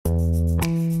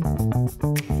Hello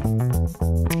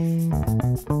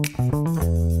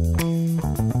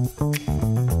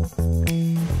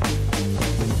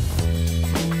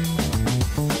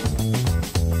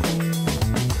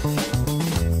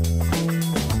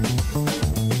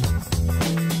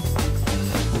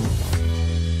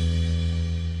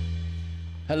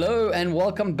and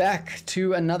welcome back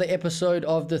to another episode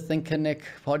of the ThinkerNick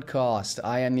podcast.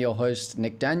 I am your host,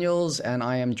 Nick Daniels, and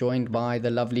I am joined by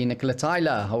the lovely Nicola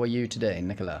Tyler. How are you today,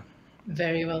 Nicola?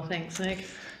 Very well, thanks, Nick.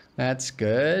 That's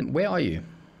good. Where are you?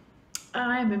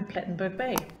 I'm in Plettenberg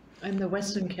Bay in the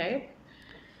Western Cape,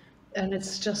 and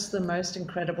it's just the most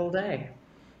incredible day.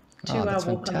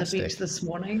 2-hour walk on the beach this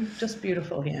morning, just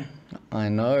beautiful here. I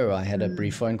know, I had a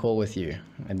brief phone call with you.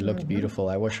 It looked beautiful.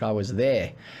 I wish I was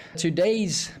there.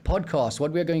 Today's podcast,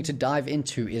 what we're going to dive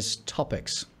into is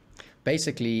topics.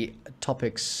 Basically,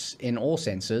 topics in all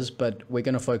senses, but we're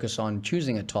going to focus on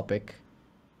choosing a topic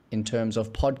in terms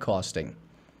of podcasting.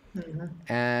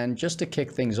 And just to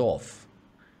kick things off,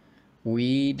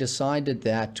 we decided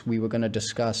that we were going to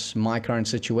discuss my current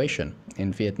situation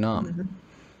in Vietnam.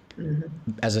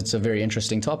 As it's a very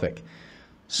interesting topic.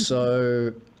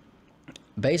 So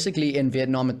basically in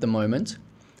Vietnam at the moment,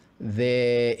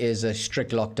 there is a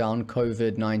strict lockdown.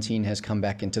 COVID-19 has come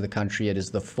back into the country. It is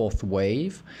the fourth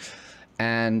wave.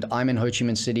 And I'm in Ho Chi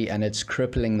Minh City and it's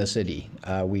crippling the city.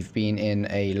 We've been in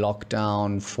a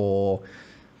lockdown for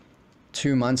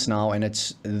 2 months now, and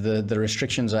it's the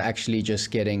restrictions are actually just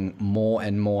getting more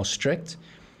and more strict.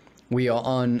 We are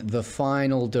on the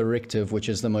final directive, which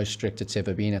is the most strict it's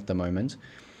ever been at the moment.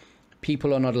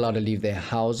 People are not allowed to leave their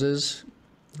houses,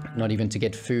 not even to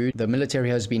get food. The military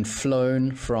has been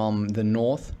flown from the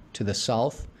north to the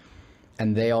south,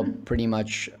 and they are pretty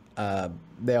much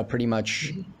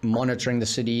monitoring the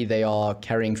city. They are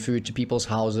carrying food to people's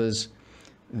houses.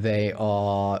 They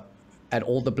are at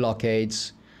all the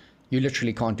blockades. You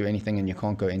literally can't do anything and you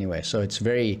can't go anywhere. So it's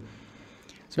very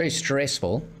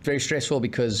stressful. Very stressful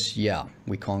because, yeah,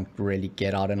 we can't really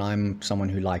get out. And I'm someone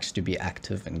who likes to be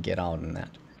active and get out and that.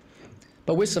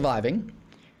 But we're surviving.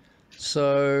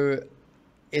 So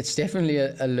it's definitely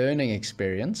a learning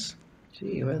experience.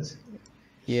 Gee whiz.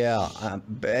 Yeah,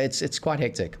 it's quite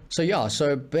hectic. So yeah,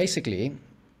 so basically,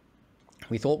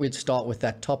 we thought we'd start with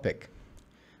that topic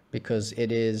because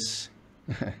it's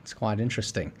quite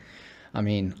interesting. I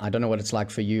mean, I don't know what it's like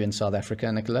for you in South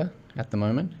Africa, Nicola, at the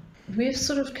moment. We're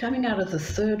sort of coming out of the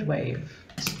third wave.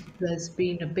 There's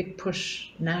been a big push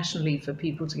nationally for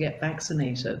people to get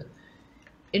vaccinated.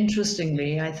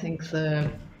 Interestingly, I think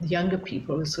the younger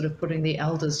people are sort of putting the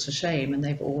elders to shame, and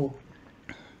they've all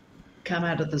come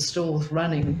out of the stalls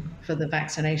running for the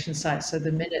vaccination sites. So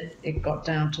the minute it got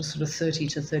down to sort of 30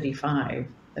 to 35,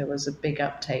 there was a big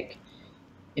uptake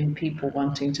in people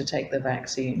wanting to take the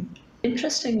vaccine.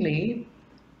 Interestingly,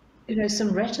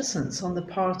 some reticence on the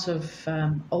part of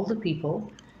older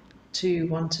people to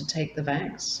want to take the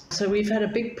vax. So we've had a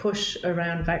big push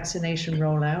around vaccination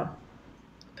rollout,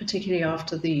 particularly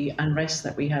after the unrest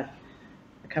that we had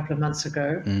a couple of months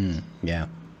ago. Yeah.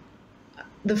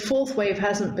 The fourth wave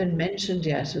hasn't been mentioned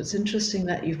yet. It's interesting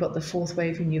that you've got the fourth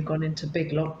wave and you've gone into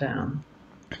big lockdown.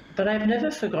 But I've never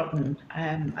forgotten,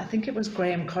 I think it was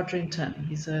Graham Codrington,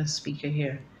 he's a speaker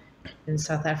here in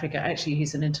South Africa. Actually,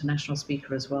 he's an international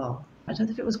speaker as well. I don't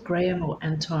think it was Graham or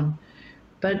Anton,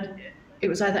 but it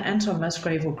was either Anton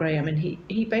Musgrave or Graham, and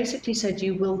he basically said,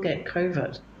 you will get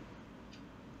COVID.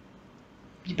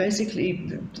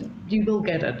 You will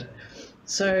get it.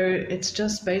 So it's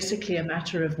just basically a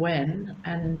matter of when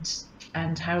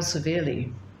and how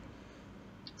severely.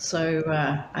 So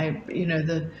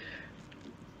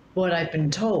what I've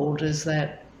been told is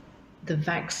that the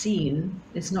vaccine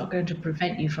is not going to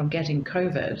prevent you from getting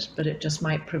COVID, but it just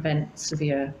might prevent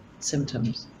severe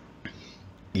symptoms.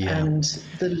 Yeah. And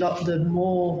the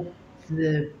more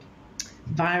the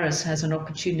virus has an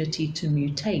opportunity to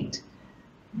mutate,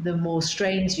 the more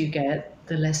strains you get,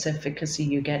 the less efficacy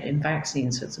you get in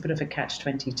vaccines. So it's a bit of a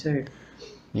catch-22.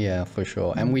 Yeah, for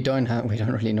sure. And we don't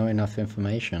really know enough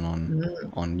information on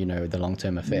the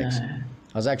long-term effects. No.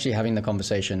 I was actually having the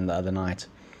conversation the other night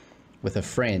with a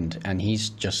friend, and he's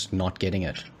just not getting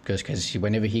it because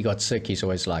whenever he got sick, he's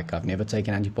always like, I've never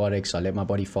taken antibiotics. I let my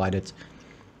body fight it,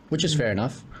 which is fair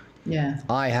enough. Yeah.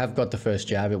 I have got the first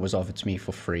jab. It was offered to me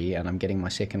for free, and I'm getting my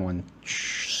second one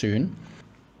soon.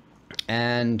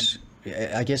 And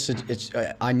I guess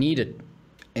I need it.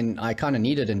 And I kind of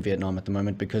need it in Vietnam at the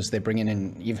moment because they're bringing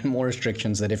in even more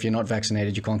restrictions that if you're not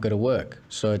vaccinated, you can't go to work.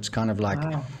 So it's kind of like,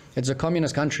 It's a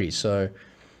communist country. So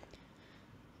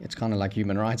it's kind of like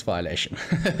human rights violation.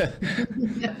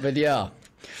 But yeah.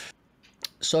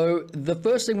 So the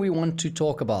first thing we want to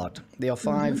talk about, there are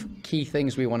 5 key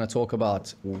things we want to talk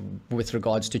about with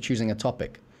regards to choosing a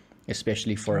topic,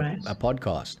 especially for a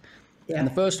podcast. Yeah. And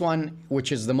the first one,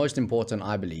 which is the most important,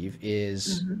 I believe,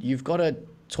 is you've got to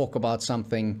talk about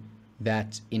something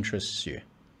that interests you,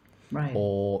 Right.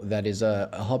 or that is a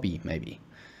hobby maybe.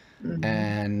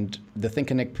 And the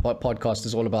ThinkerNick podcast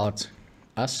is all about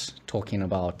us talking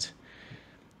about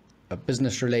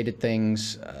business related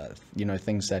things,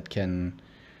 things that can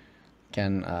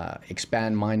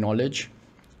expand my knowledge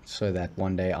so that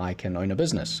one day I can own a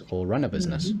business or run a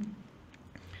business.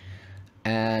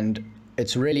 And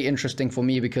it's really interesting for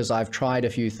me because I've tried a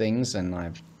few things, and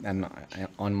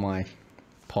on my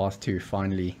path to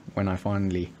when I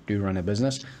finally do run a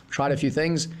business, I've tried a few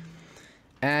things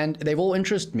and they've all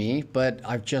interested me, but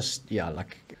I've just,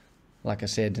 like I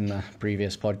said in the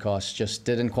previous podcast, just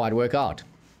didn't quite work out.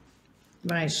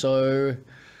 Right. So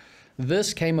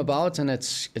this came about, and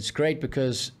it's great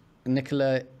because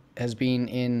Nicola has been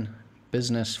in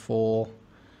business for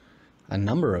a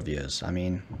number of years. I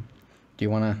mean, do you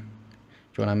want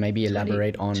to maybe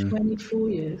elaborate on 24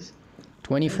 years?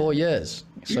 24 years.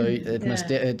 So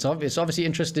it's obviously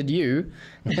interested you.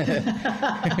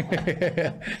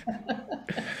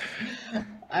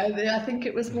 I think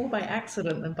it was more by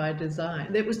accident than by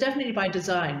design. It was definitely by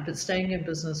design, but staying in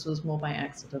business was more by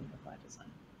accident than by design.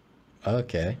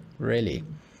 Okay, really?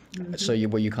 So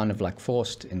were you kind of like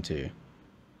forced into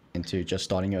just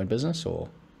starting your own business, or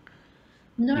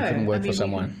No, you couldn't work for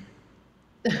someone?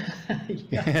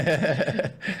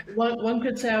 One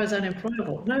could say I was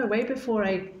unemployable. No, way before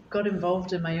I got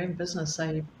involved in my own business,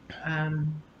 I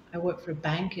worked for a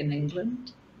bank in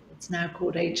England. It's now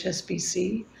called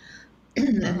HSBC.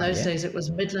 In those days, it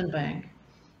was Midland Bank,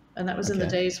 and that was in the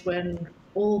days when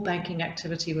all banking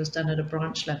activity was done at a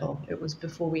branch level. It was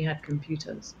before we had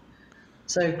computers.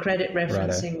 So credit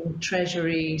referencing,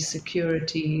 treasury,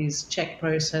 securities, check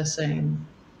processing,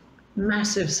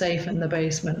 massive safe in the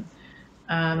basement.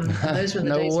 And those were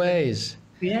the days. No ways.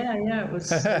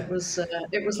 It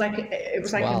was like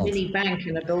a mini bank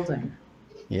in a building.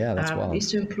 Yeah, that's wild. We used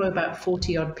to employ about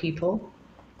 40 odd people,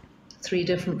 3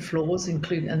 different floors, and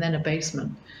then a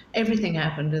basement. Everything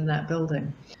happened in that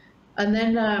building. And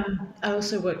then I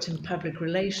also worked in public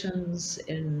relations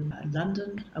in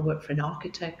London. I worked for an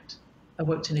architect. I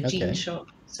worked in a jean shop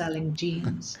selling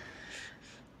jeans.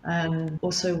 And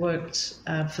also worked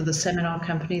for the seminar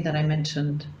company that I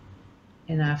mentioned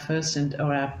in our first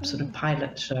our sort of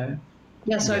pilot show.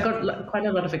 Yeah, so I got quite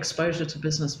a lot of exposure to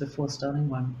business before starting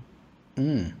one.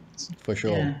 For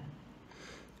sure. Yeah.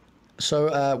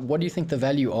 So what do you think the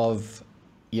value of,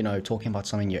 talking about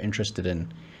something you're interested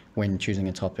in when choosing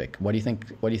a topic? Why do you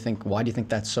think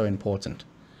that's so important?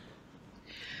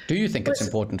 Do you think it's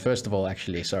important, first of all,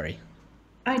 actually? Sorry.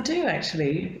 I do,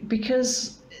 actually,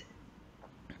 because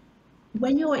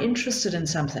when you're interested in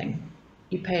something,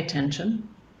 you pay attention.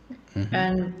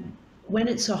 And when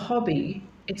it's a hobby,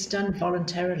 it's done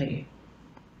voluntarily.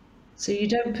 So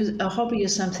a hobby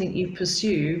is something you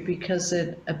pursue because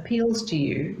it appeals to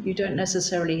you. You don't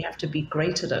necessarily have to be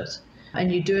great at it,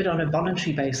 and you do it on a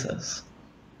voluntary basis.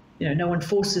 No one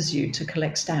forces you to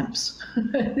collect stamps.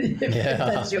 If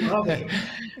that's your hobby.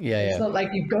 It's not like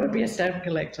you've got to be a stamp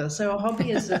collector. So a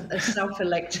hobby is a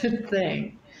self-elected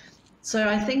thing. So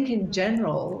I think in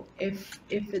general, if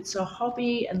it's a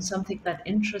hobby and something that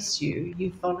interests you,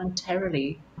 you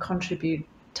voluntarily contribute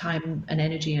time and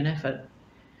energy and effort.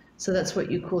 So that's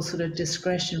what you call sort of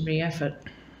discretionary effort,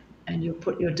 and you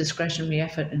put your discretionary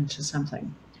effort into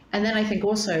something. And then I think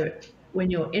also when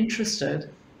you're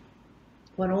interested,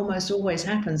 what almost always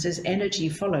happens is energy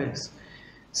follows.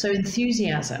 So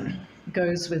enthusiasm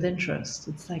goes with interest.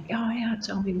 It's like, oh yeah,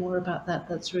 tell me more about that.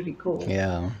 That's really cool.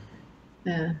 Yeah.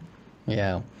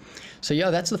 So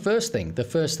that's the first thing. The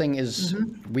first thing is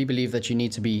we believe that you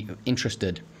need to be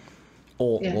interested,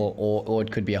 or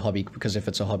it could be a hobby, because if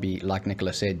it's a hobby, like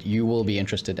Nicola said, you will be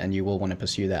interested and you will want to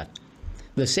pursue that.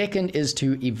 The second is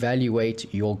to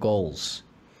evaluate your goals.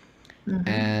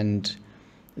 And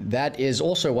that is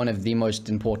also one of the most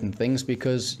important things,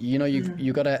 because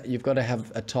you've got to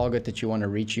have a target that you want to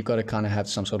reach. You've got to kind of have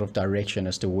some sort of direction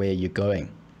as to where you're going.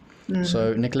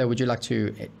 So Nicola, would you like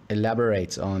to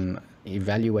elaborate on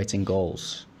evaluating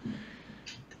goals?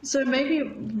 So maybe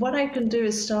what I can do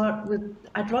is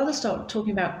I'd rather start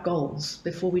talking about goals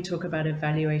before we talk about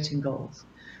evaluating goals.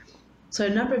 So a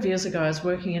number of years ago, I was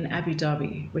working in Abu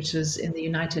Dhabi, which is in the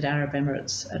United Arab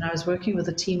Emirates, and I was working with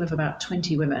a team of about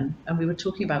 20 women, and we were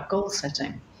talking about goal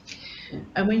setting.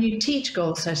 And when you teach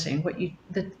goal setting,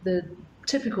 the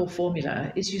typical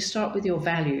formula is you start with your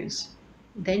values.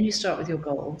 then you start with your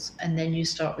goals, and then you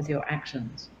start with your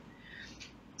actions.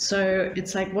 So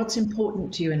it's like, what's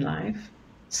important to you in life?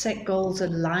 Set goals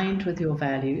aligned with your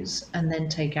values, and then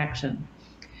take action.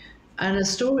 And a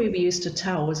story we used to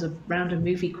tell was around a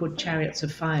movie called Chariots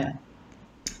of Fire.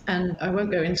 And I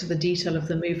won't go into the detail of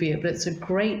the movie, but it's a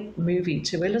great movie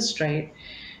to illustrate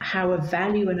how a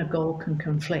value and a goal can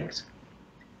conflict.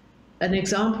 An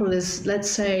example is, let's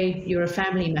say you're a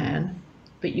family man,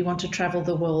 but you want to travel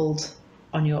the world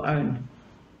on your own.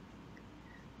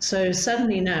 So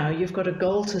suddenly now you've got a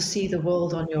goal to see the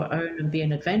world on your own and be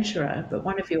an adventurer, but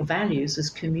one of your values is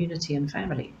community and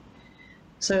family.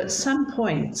 So at some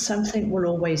point, something will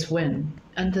always win.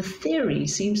 And the theory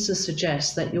seems to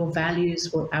suggest that your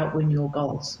values will outwin your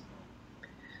goals.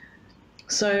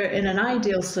 So in an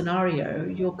ideal scenario,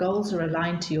 your goals are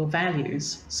aligned to your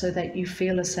values so that you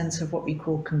feel a sense of what we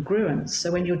call congruence.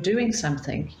 So when you're doing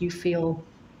something, you feel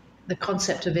the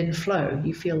concept of in flow,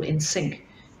 you feel in sync.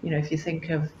 You know, if you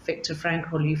think of Viktor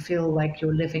Frankl, you feel like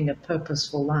you're living a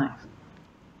purposeful life.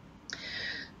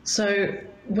 So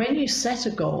when you set a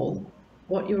goal,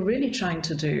 what you're really trying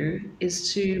to do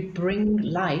is to bring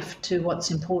life to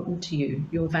what's important to you,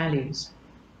 your values.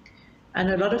 And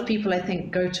a lot of people, I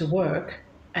think, go to work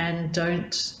and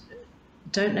don't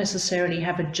necessarily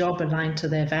have a job aligned to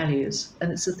their values.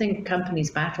 And it's the thing companies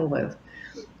battle with.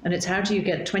 And it's, how do you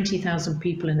get 20,000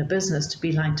 people in a business to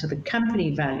be aligned to the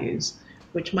company values,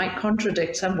 which might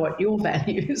contradict somewhat your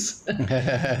values.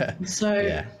 So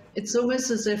yeah. It's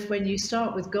almost as if when you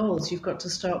start with goals, you've got to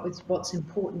start with what's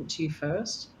important to you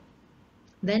first,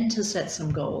 then to set some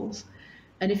goals.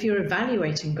 And if you're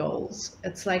evaluating goals,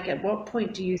 it's like, at what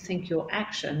point do you think your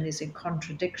action is in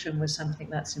contradiction with something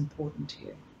that's important to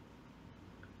you?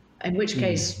 In which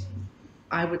case,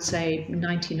 I would say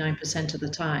 99% of the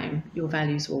time, your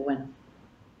values will win.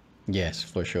 Yes,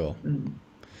 for sure.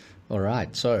 All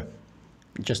right. So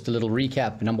just a little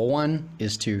recap. Number one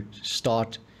is to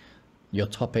start your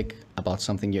topic about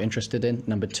something you're interested in.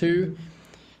 Number two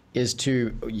is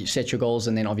to set your goals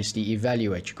and then obviously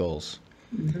evaluate your goals.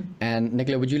 And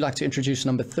Nicola, would you like to introduce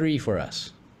number three for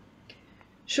us?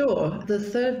 Sure. The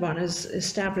third one is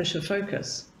establish a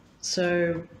focus.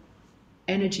 So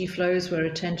energy flows where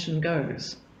attention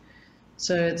goes.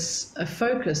 So it's a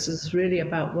focus is really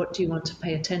about what do you want to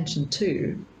pay attention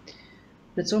to.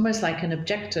 It's almost like an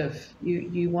objective.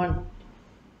 You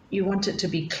want it to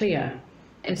be clear.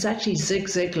 It's actually Zig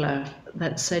Ziglar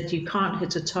that said you can't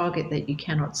hit a target that you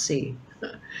cannot see.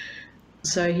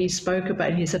 So he spoke about,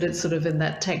 and he said it's sort of in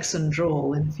that Texan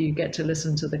drawl, and if you get to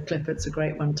listen to the clip, it's a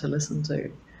great one to listen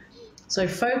to. So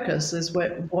focus is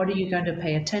what are you going to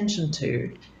pay attention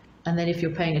to? And then if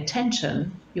you're paying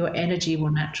attention, your energy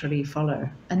will naturally follow.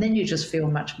 And then you just feel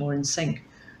much more in sync.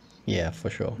 Yeah, for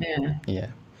sure. Yeah.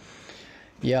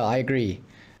 Yeah, I agree.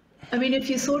 I mean, if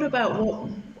you thought about what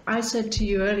I said to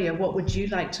you earlier, what would you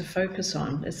like to focus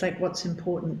on? It's like, what's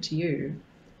important to you?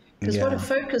 Because what a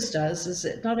focus does is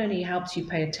it not only helps you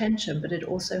pay attention, but it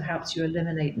also helps you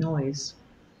eliminate noise.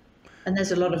 And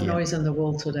there's a lot of noise in the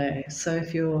world today. So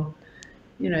if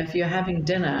you're having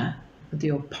dinner with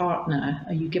your partner,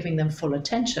 are you giving them full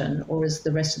attention, or is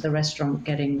the rest of the restaurant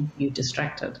getting you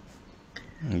distracted?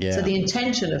 Yeah. So the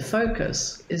intention of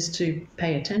focus is to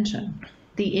pay attention.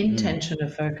 The intention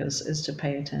of focus is to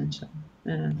pay attention.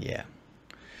 Yeah,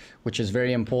 which is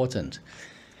very important.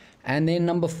 And then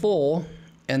number four,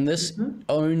 and this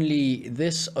only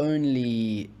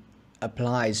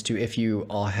applies to if you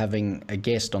are having a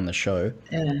guest on the show,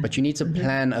 but you need to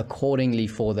plan accordingly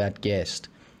for that guest.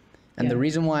 And the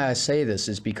reason why I say this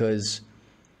is because,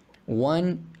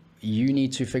 one, you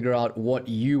need to figure out what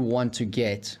you want to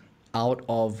get out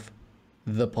of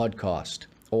the podcast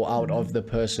or out of the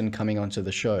person coming onto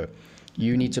the show.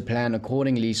 You need to plan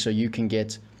accordingly so you can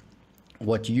get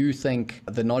what you think,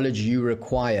 the knowledge you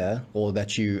require or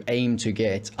that you aim to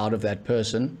get out of that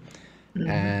person.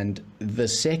 And the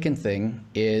second thing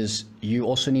is you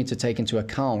also need to take into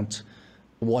account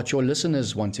what your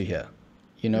listeners want to hear,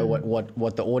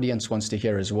 what the audience wants to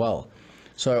hear as well.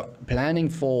 So planning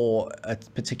for a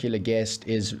particular guest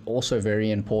is also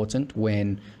very important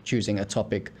when choosing a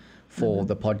topic for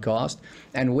the podcast.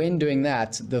 And when doing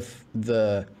that,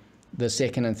 the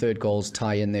second and third goals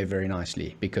tie in there very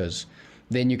nicely, because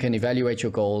then you can evaluate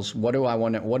your goals. What do I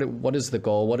want? What is the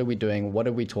goal? What are we doing? What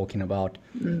are we talking about?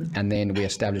 And then we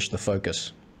establish the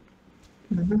focus.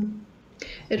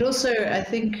 It also, I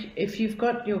think, if you've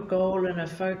got your goal and a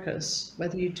focus,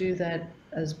 whether you do that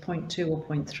as point 2 or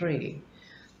point 3,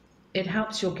 it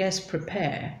helps your guest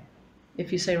prepare.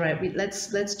 If you say, right,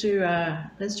 let's do a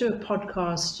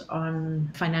podcast on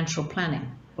financial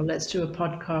planning, or let's do a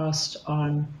podcast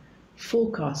on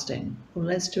forecasting, or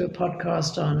let's do a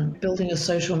podcast on building a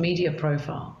social media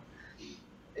profile.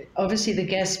 Obviously, the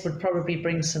guest would probably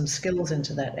bring some skills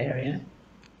into that area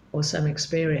or some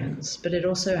experience, but it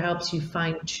also helps you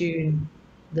fine tune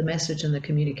the message and the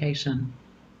communication.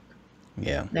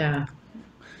 Yeah. Yeah.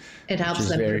 It helps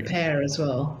them prepare as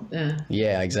well. Yeah.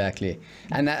 Yeah, exactly.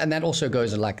 And that also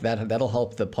goes like that. That'll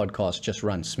help the podcast just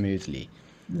run smoothly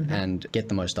and get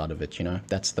the most out of it.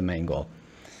 That's the main goal.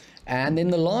 And then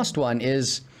the last one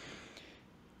is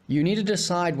you need to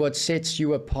decide what sets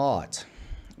you apart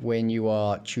when you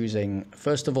are choosing,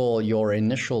 first of all, your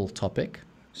initial topic.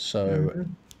 So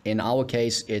in our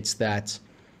case, it's that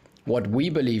what we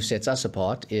believe sets us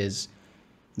apart is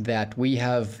that we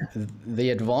have the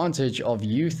advantage of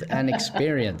youth and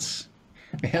experience.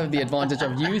 We have the advantage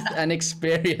of youth and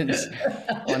experience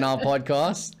on our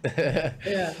podcast.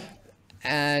 Yeah.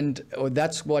 And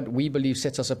that's what we believe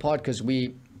sets us apart, because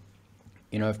we,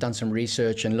 have done some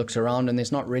research and looked around, and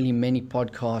there's not really many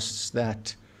podcasts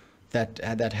that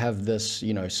have this,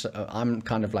 I'm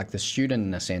kind of like the student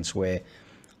in a sense, where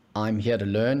I'm here to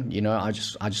learn, I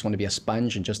just want to be a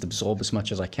sponge and just absorb as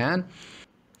much as I can.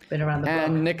 Been around the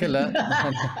block.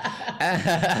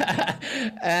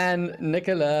 And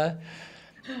Nicola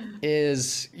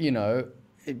is,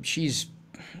 she's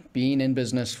been in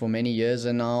business for many years,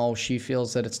 and now she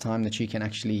feels that it's time that she can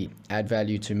actually add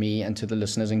value to me and to the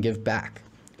listeners and give back,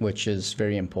 which is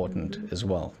very important as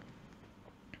well.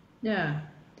 Yeah.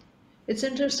 It's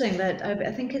interesting that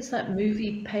I think it's that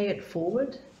movie Pay It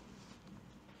Forward.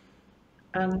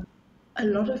 A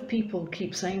lot of people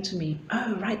keep saying to me,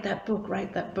 oh, write that book,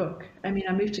 write that book. I mean,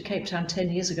 I moved to Cape Town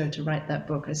 10 years ago to write that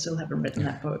book. I still haven't written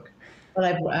that book. Well,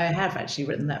 I have actually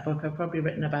written that book. I've probably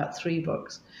written about 3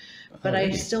 books. But I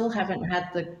still haven't had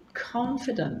the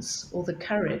confidence or the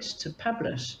courage to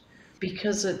publish,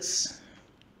 because it's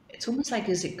almost like,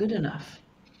 is it good enough?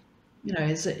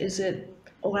 Is it,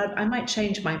 or I might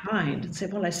change my mind and say,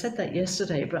 well, I said that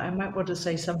yesterday, but I might want to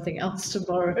say something else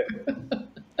tomorrow.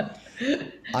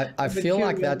 I feel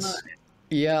like that's,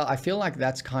 I feel like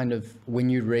that's kind of when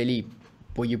you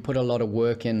put a lot of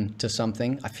work into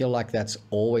something. I feel like that's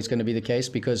always going to be the case,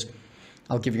 because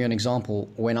I'll give you an example.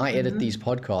 When I edit these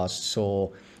podcasts,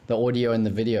 or the audio and the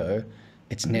video,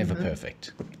 it's never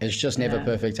perfect. It's just never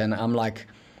perfect. And I'm like,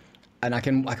 and I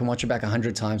can watch it back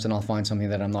 100 times and I'll find something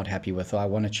that I'm not happy with, or I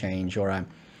want to change, or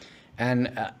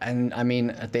and I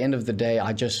mean, at the end of the day,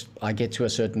 I get to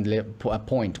a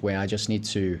point where I just need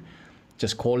to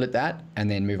just call it that and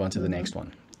then move on to the next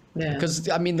one. Yeah. Because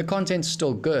I mean, the content's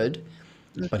still good,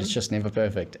 but it's just never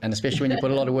perfect. And especially when you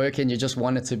put a lot of work in, you just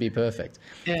want it to be perfect.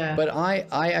 Yeah. But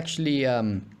I actually,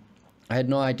 I had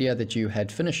no idea that you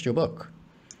had finished your book,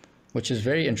 which is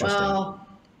very interesting. Well,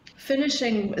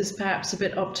 finishing is perhaps a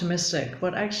bit optimistic.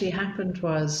 What actually happened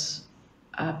was,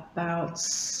 about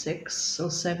 6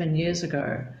 or 7 years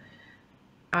ago,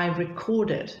 I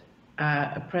recorded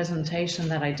a presentation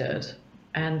that I did,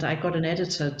 and I got an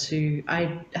editor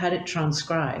I had it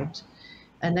transcribed,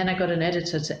 and then I got an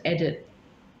editor to edit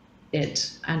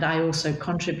it, and I also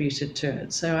contributed to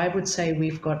it. So I would say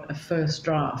we've got a first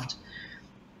draft.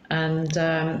 And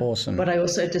awesome. What I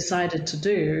also decided to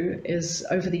do is,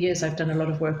 over the years, I've done a lot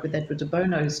of work with Edward de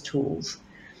Bono's tools.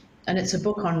 And it's a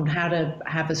book on how to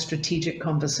have a strategic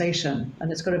conversation.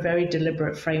 And it's got a very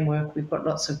deliberate framework. We've got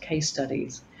lots of case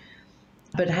studies.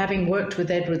 But having worked with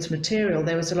Edward's material,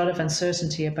 there was a lot of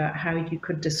uncertainty about how you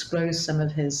could disclose some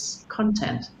of his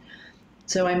content.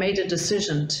 So I made a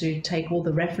decision to take all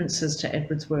the references to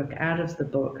Edward's work out of the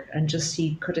book and just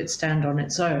see, could it stand on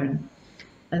its own?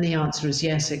 And the answer is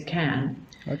yes, it can.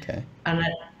 Okay. And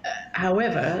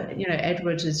however,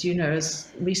 Edward, as you know,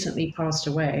 has recently passed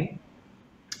away,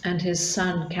 and his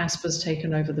son Casper's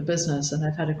taken over the business. And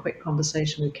I've had a quick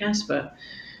conversation with Casper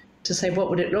to say, what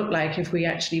would it look like if we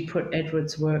actually put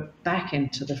Edward's work back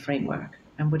into the framework,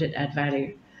 and would it add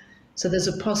value? So there's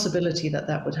a possibility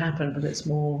that would happen, but it's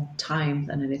more time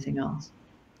than anything else.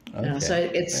 Okay. So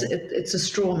it's a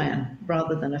straw man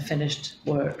rather than a finished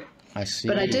work. I see.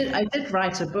 But I did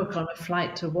write a book on a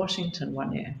flight to Washington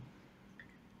one year.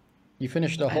 You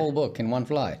finished a whole book in one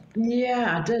flight?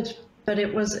 Yeah, I did. But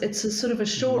it's a sort of a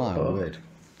short book. Word.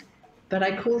 But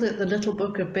I called it The Little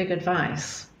Book of Big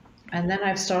Advice. And then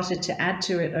I've started to add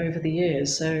to it over the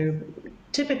years. So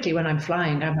typically when I'm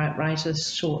flying, I might write a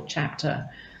short chapter.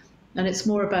 And it's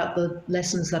more about the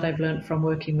lessons that I've learned from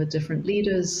working with different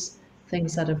leaders,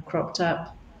 things that have cropped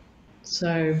up.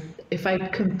 So if I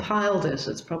compiled it,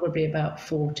 it's probably about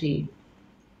 40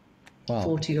 or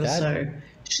so.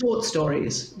 Short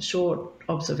stories, short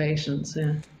observations,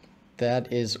 yeah.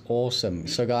 That is awesome.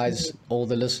 So guys, all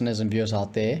the listeners and viewers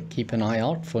out there, keep an eye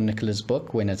out for Nicola's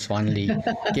book when it finally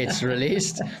gets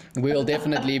released. We'll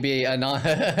definitely be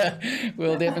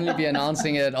we'll definitely be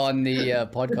announcing it on the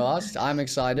podcast. I'm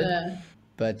excited.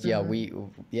 But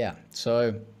yeah,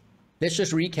 so let's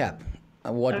just recap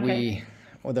what the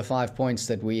 5 points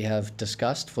that we have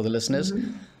discussed for the listeners.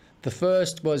 The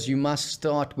first was you must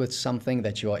start with something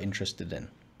that you are interested in.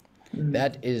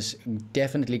 That is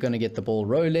definitely going to get the ball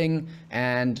rolling.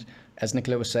 And as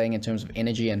Nicola was saying, in terms of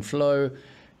energy and flow,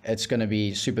 it's going to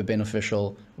be super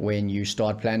beneficial when you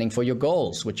start planning for your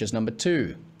goals, which is number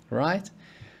 2, right?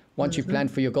 Once you plan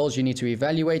for your goals, you need to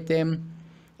evaluate them.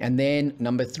 And then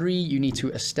number 3, you need to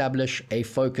establish a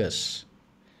focus.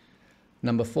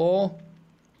 Number 4,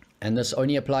 and this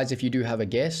only applies if you do have a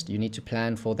guest, you need to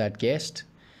plan for that guest.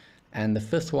 And the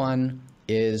 5th one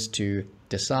is to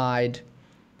decide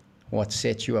what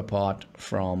sets you apart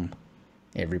from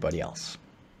everybody else.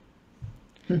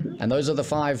 And those are the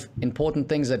 5 important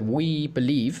things that we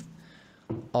believe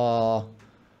are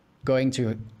going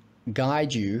to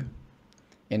guide you,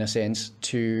 in a sense,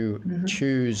 to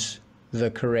choose the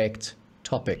correct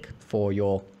topic for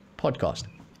your podcast.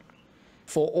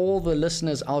 For all the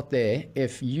listeners out there,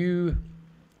 if you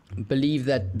believe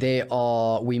that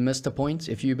we missed a point,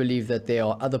 if you believe that there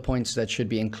are other points that should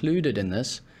be included in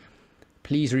this,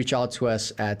 please reach out to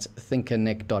us at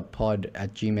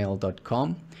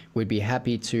thinkernick.pod@gmail.com. We'd be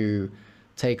happy to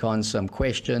take on some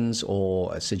questions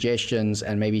or suggestions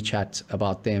and maybe chat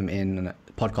about them in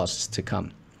podcasts to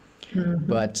come.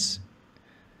 But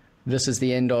this is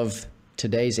the end of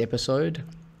today's episode.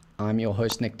 I'm your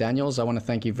host, Nick Daniels. I want to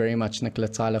thank you very much, Nicola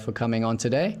Tyler, for coming on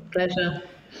today. Pleasure.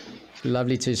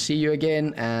 Lovely to see you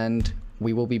again, and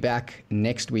we will be back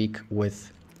next week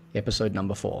with episode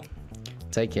number 4.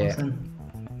 Take care. Awesome.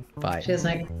 Bye. Cheers,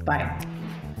 Nick. Bye.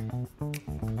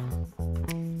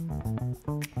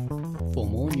 For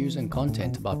more news and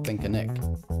content about ThinkerNick,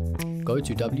 go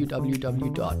to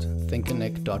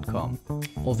www.thinkernick.com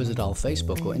or visit our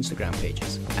Facebook or Instagram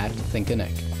pages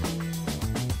 @ThinkerNick.